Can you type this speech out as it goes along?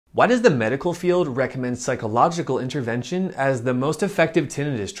Why does the medical field recommend psychological intervention as the most effective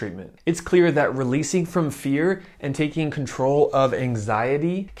tinnitus treatment? It's clear that releasing from fear and taking control of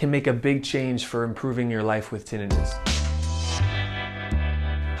anxiety can make a big change for improving your life with tinnitus.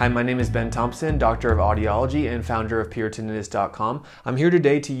 Hi, my name is Ben Thompson, Doctor of Audiology and founder of PureTinnitus.com. I'm here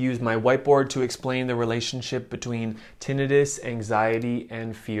today to use my whiteboard to explain the relationship between tinnitus, anxiety,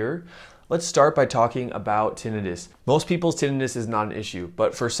 and fear. Let's start by talking about tinnitus. Most people's tinnitus is not an issue,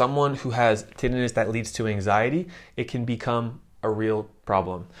 but for someone who has tinnitus that leads to anxiety, it can become a real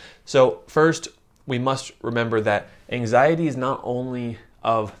problem. So first, we must remember that anxiety is not only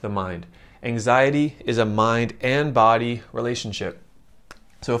of the mind. Anxiety is a mind and body relationship.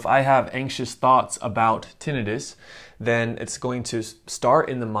 So if I have anxious thoughts about tinnitus, then it's going to start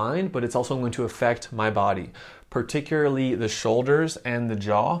in the mind, but it's also going to affect my body, particularly the shoulders and the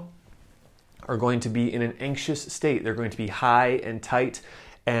jaw are going to be in an anxious state. They're going to be high and tight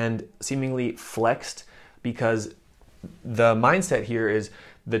and seemingly flexed because the mindset here is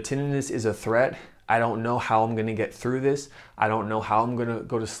the tinnitus is a threat. I don't know how I'm going to get through this. I don't know how I'm going to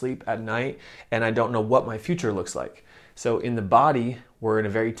go to sleep at night, and I don't know what my future looks like. So in the body, we're in a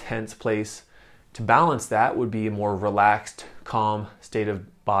very tense place. To balance that would be a more relaxed, calm state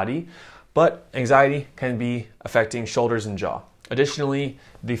of body, but anxiety can be affecting shoulders and jaw. Additionally,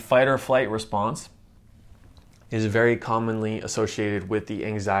 the fight or flight response is very commonly associated with the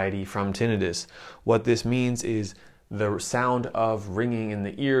anxiety from tinnitus. What this means is the sound of ringing in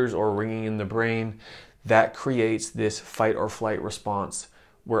the ears or ringing in the brain that creates this fight or flight response.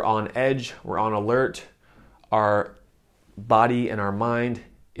 We're on edge, we're on alert, our body and our mind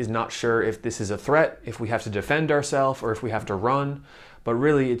is not sure if this is a threat, if we have to defend ourselves or if we have to run. But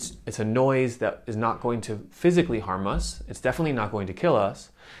really, it's a noise that is not going to physically harm us. It's definitely not going to kill us.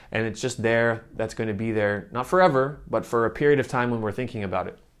 And it's just there, that's going to be there, not forever, but for a period of time when we're thinking about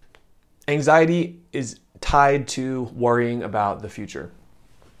it. Anxiety is tied to worrying about the future.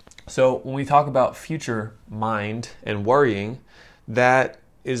 So when we talk about future mind and worrying, that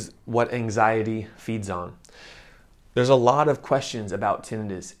is what anxiety feeds on. There's a lot of questions about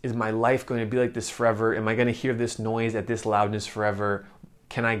tinnitus. Is my life going to be like this forever? Am I going to hear this noise at this loudness forever?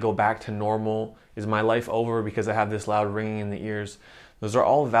 Can I go back to normal? Is my life over because I have this loud ringing in the ears? Those are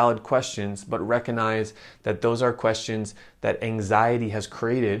all valid questions, but recognize that those are questions that anxiety has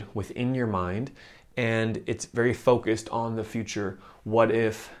created within your mind, and it's very focused on the future. What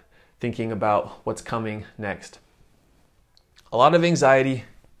if? Thinking about what's coming next. A lot of anxiety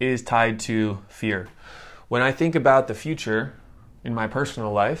is tied to fear. When I think about the future in my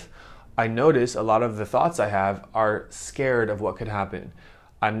personal life, I notice a lot of the thoughts I have are scared of what could happen.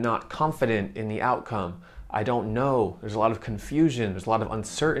 I'm not confident in the outcome. I don't know. There's a lot of confusion. There's a lot of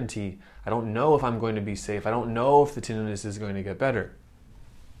uncertainty. I don't know if I'm going to be safe. I don't know if the tinnitus is going to get better.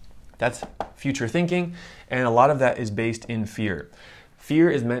 That's future thinking, and a lot of that is based in fear. Fear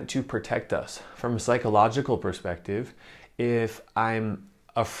is meant to protect us. From a psychological perspective, if I'm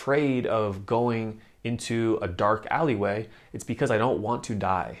afraid of going into a dark alleyway, it's because I don't want to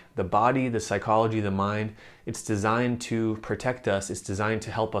die. The body, the psychology, the mind, it's designed to protect us. It's designed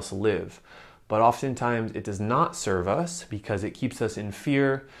to help us live. But oftentimes it does not serve us because it keeps us in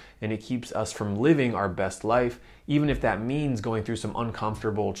fear and it keeps us from living our best life, even if that means going through some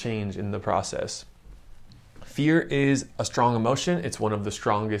uncomfortable change in the process. Fear is a strong emotion. It's one of the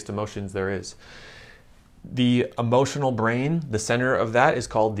strongest emotions there is. The emotional brain, the center of that is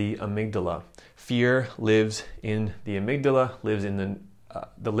called the amygdala. Fear lives in the amygdala, lives in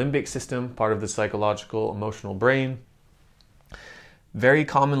the limbic system, part of the psychological emotional brain. Very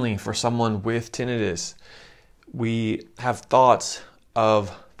commonly for someone with tinnitus, we have thoughts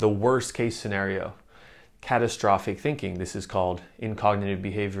of the worst case scenario, catastrophic thinking. This is called in cognitive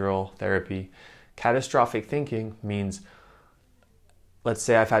behavioral therapy. Catastrophic thinking means, let's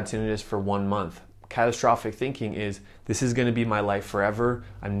say I've had tinnitus for 1 month. Catastrophic thinking is, this is going to be my life forever.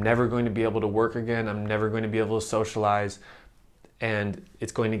 I'm never going to be able to work again. I'm never going to be able to socialize. And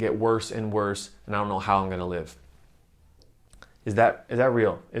it's going to get worse and worse. And I don't know how I'm going to live. Is that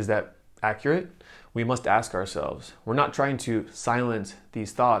real? Is that accurate? We must ask ourselves. We're not trying to silence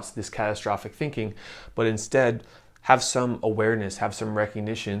these thoughts, this catastrophic thinking, but instead have some awareness, have some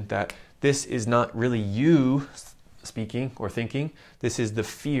recognition that this is not really you speaking or thinking. This is the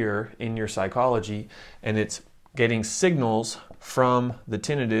fear in your psychology, and it's getting signals from the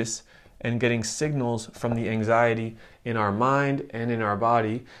tinnitus and getting signals from the anxiety in our mind and in our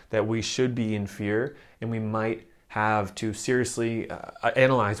body that we should be in fear, and we might have to seriously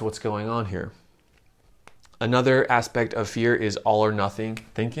analyze what's going on here. Another aspect of fear is all or nothing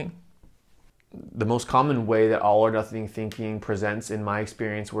thinking. the most common way that all or nothing thinking presents in my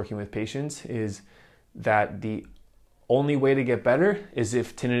experience working with patients is that the only way to get better is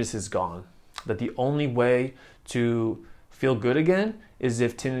if tinnitus is gone. That the only way to feel good again is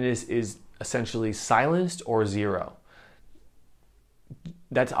if tinnitus is essentially silenced or zero.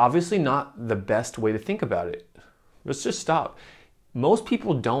 That's obviously not the best way to think about it. Let's just stop. Most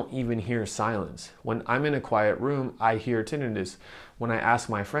people don't even hear silence. When I'm in a quiet room, I hear tinnitus. When I ask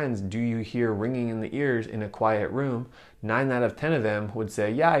my friends, do you hear ringing in the ears in a quiet room? 9 out of 10 of them would say,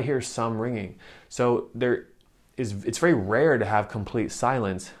 yeah, I hear some ringing. So it's very rare to have complete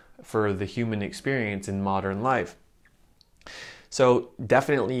silence for the human experience in modern life. So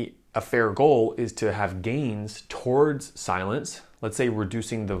definitely a fair goal is to have gains towards silence. Let's say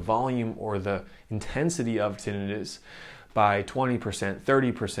reducing the volume or the intensity of tinnitus by 20%,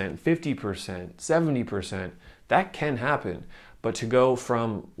 30%, 50%, 70%. That can happen. But to go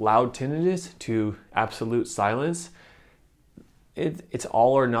from loud tinnitus to absolute silence, it's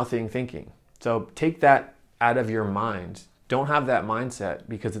all or nothing thinking. So take that out of your mind. Don't have that mindset,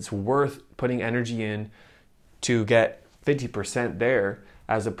 because it's worth putting energy in to get 50% there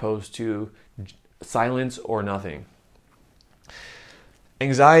as opposed to silence or nothing.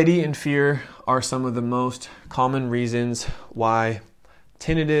 Anxiety and fear are some of the most common reasons why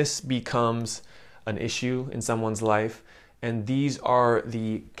tinnitus becomes an issue in someone's life. And these are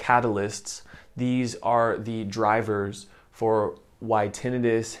the catalysts, these are the drivers for why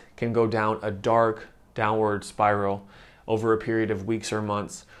tinnitus can go down a dark downward spiral over a period of weeks or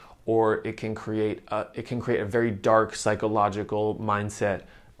months, or it can create a very dark psychological mindset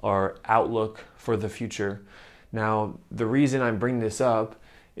or outlook for the future. Now, the reason I'm bringing this up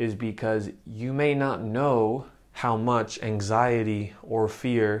is because you may not know how much anxiety or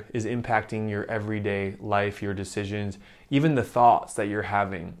fear is impacting your everyday life, your decisions, even the thoughts that you're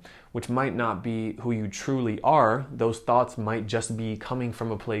having, which might not be who you truly are. Those thoughts might just be coming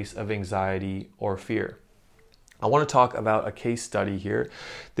from a place of anxiety or fear. I want to talk about a case study here.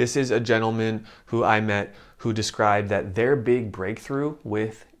 This is a gentleman who I met who described that their big breakthrough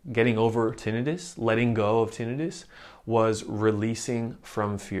with getting over tinnitus, letting go of tinnitus, was releasing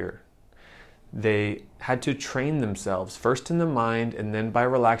from fear. They had to train themselves, first in the mind and then by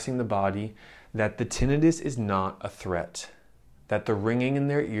relaxing the body, that the tinnitus is not a threat, that the ringing in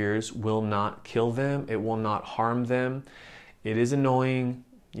their ears will not kill them, it will not harm them. It is annoying,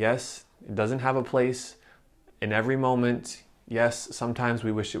 yes, it doesn't have a place in every moment. Yes, sometimes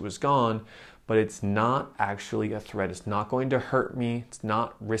we wish it was gone, but it's not actually a threat. It's not going to hurt me. It's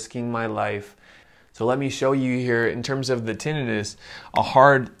not risking my life. So let me show you here, in terms of the tinnitus, a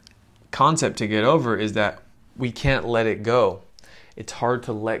hard concept to get over is that we can't let it go. It's hard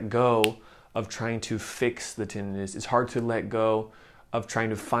to let go of trying to fix the tinnitus. It's hard to let go of trying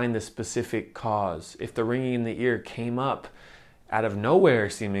to find the specific cause. If the ringing in the ear came up out of nowhere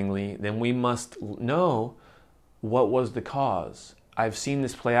seemingly, then we must know what was the cause. I've seen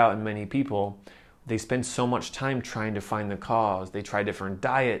this play out in many people. They spend so much time trying to find the cause. They try different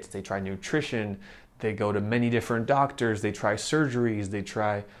diets, they try nutrition, they go to many different doctors, they try surgeries, they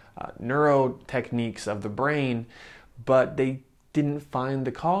try neuro techniques of the brain, but they didn't find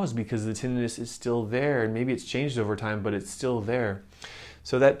the cause because the tinnitus is still there, and maybe it's changed over time, but it's still there.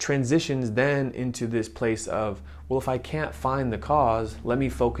 So that transitions then into this place of, well, if I can't find the cause, let me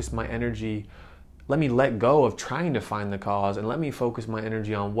focus my energy, let me let go of trying to find the cause, and let me focus my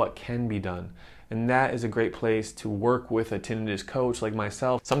energy on what can be done. And that is a great place to work with a tinnitus coach like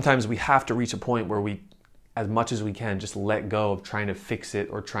myself. Sometimes we have to reach a point where we, as much as we can, just let go of trying to fix it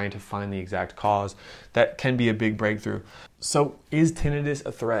or trying to find the exact cause. That can be a big breakthrough. So is tinnitus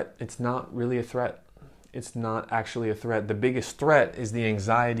a threat? It's not really a threat. It's not actually a threat. The biggest threat is the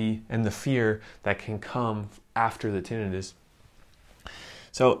anxiety and the fear that can come after the tinnitus.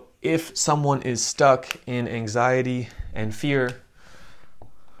 So if someone is stuck in anxiety and fear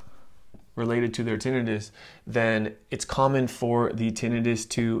related to their tinnitus, then it's common for the tinnitus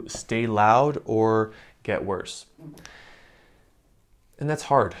to stay loud or get worse. And that's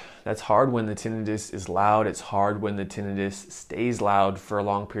hard. That's hard when the tinnitus is loud. It's hard when the tinnitus stays loud for a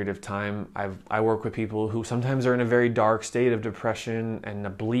long period of time. I work with people who sometimes are in a very dark state of depression and a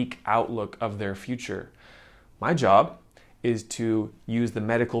bleak outlook of their future. My job is to use the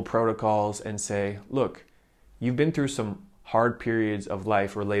medical protocols and say, look, you've been through some hard periods of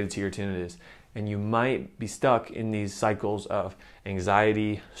life related to your tinnitus, and you might be stuck in these cycles of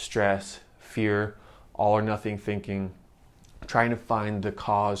anxiety, stress, fear, all or nothing thinking, trying to find the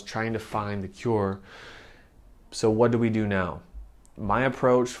cause, trying to find the cure. So what do we do now? My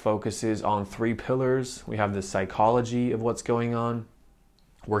approach focuses on 3 pillars. We have the psychology of what's going on.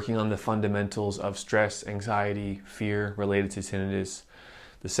 working on the fundamentals of stress, anxiety, fear related to tinnitus.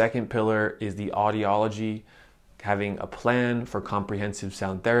 The second pillar is the audiology, having a plan for comprehensive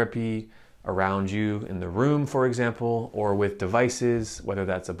sound therapy around you in the room, for example, or with devices, whether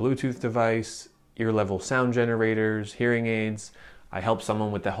that's a Bluetooth device, ear level sound generators, hearing aids. I help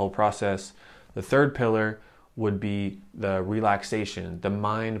someone with the whole process. The third pillar would be the relaxation, the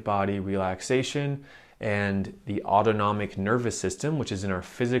mind-body relaxation, and the autonomic nervous system, which is in our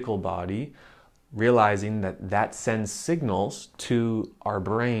physical body, realizing that that sends signals to our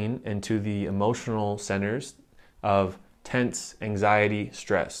brain and to the emotional centers of tense, anxiety,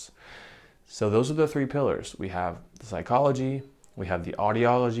 stress. So those are the three pillars. We have the psychology, we have the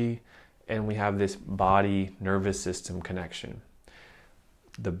audiology, and we have this body nervous system connection.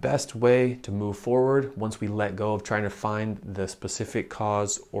 The best way to move forward once we let go of trying to find the specific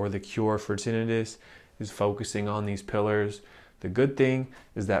cause or the cure for tinnitus is focusing on these pillars. The good thing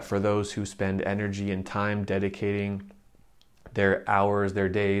is that for those who spend energy and time dedicating their hours, their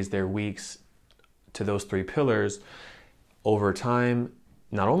days, their weeks to those three pillars, over time,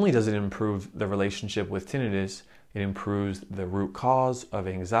 not only does it improve the relationship with tinnitus, it improves the root cause of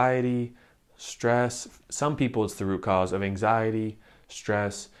anxiety, stress. Some people it's the root cause of anxiety,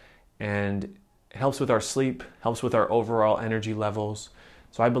 stress, and it helps with our sleep, helps with our overall energy levels.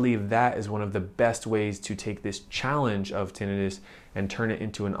 So I believe that is one of the best ways to take this challenge of tinnitus and turn it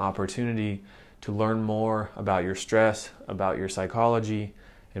into an opportunity to learn more about your stress, about your psychology,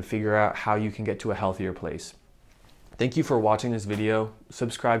 and figure out how you can get to a healthier place. Thank you for watching this video.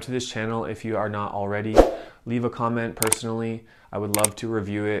 Subscribe to this channel if you are not already. Leave a comment personally. I would love to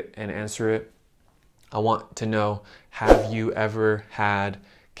review it and answer it. I want to know, have you ever had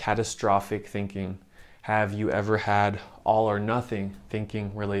catastrophic thinking? Have you ever had all or nothing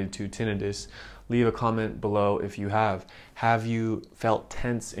thinking related to tinnitus? Leave a comment below if you have. Have you felt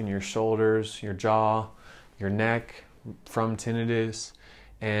tense in your shoulders, your jaw, your neck from tinnitus?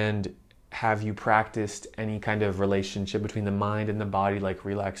 And have you practiced any kind of relationship between the mind and the body, like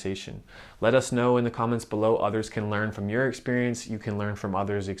relaxation? Let us know in the comments below. Others can learn from your experience. You can learn from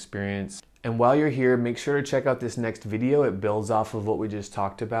others' experience. And while you're here, make sure to check out this next video. It builds off of what we just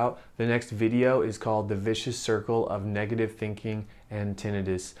talked about. The next video is called The Vicious Circle of Negative Thinking and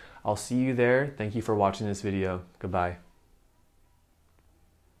Tinnitus. I'll see you there. Thank you for watching this video. Goodbye.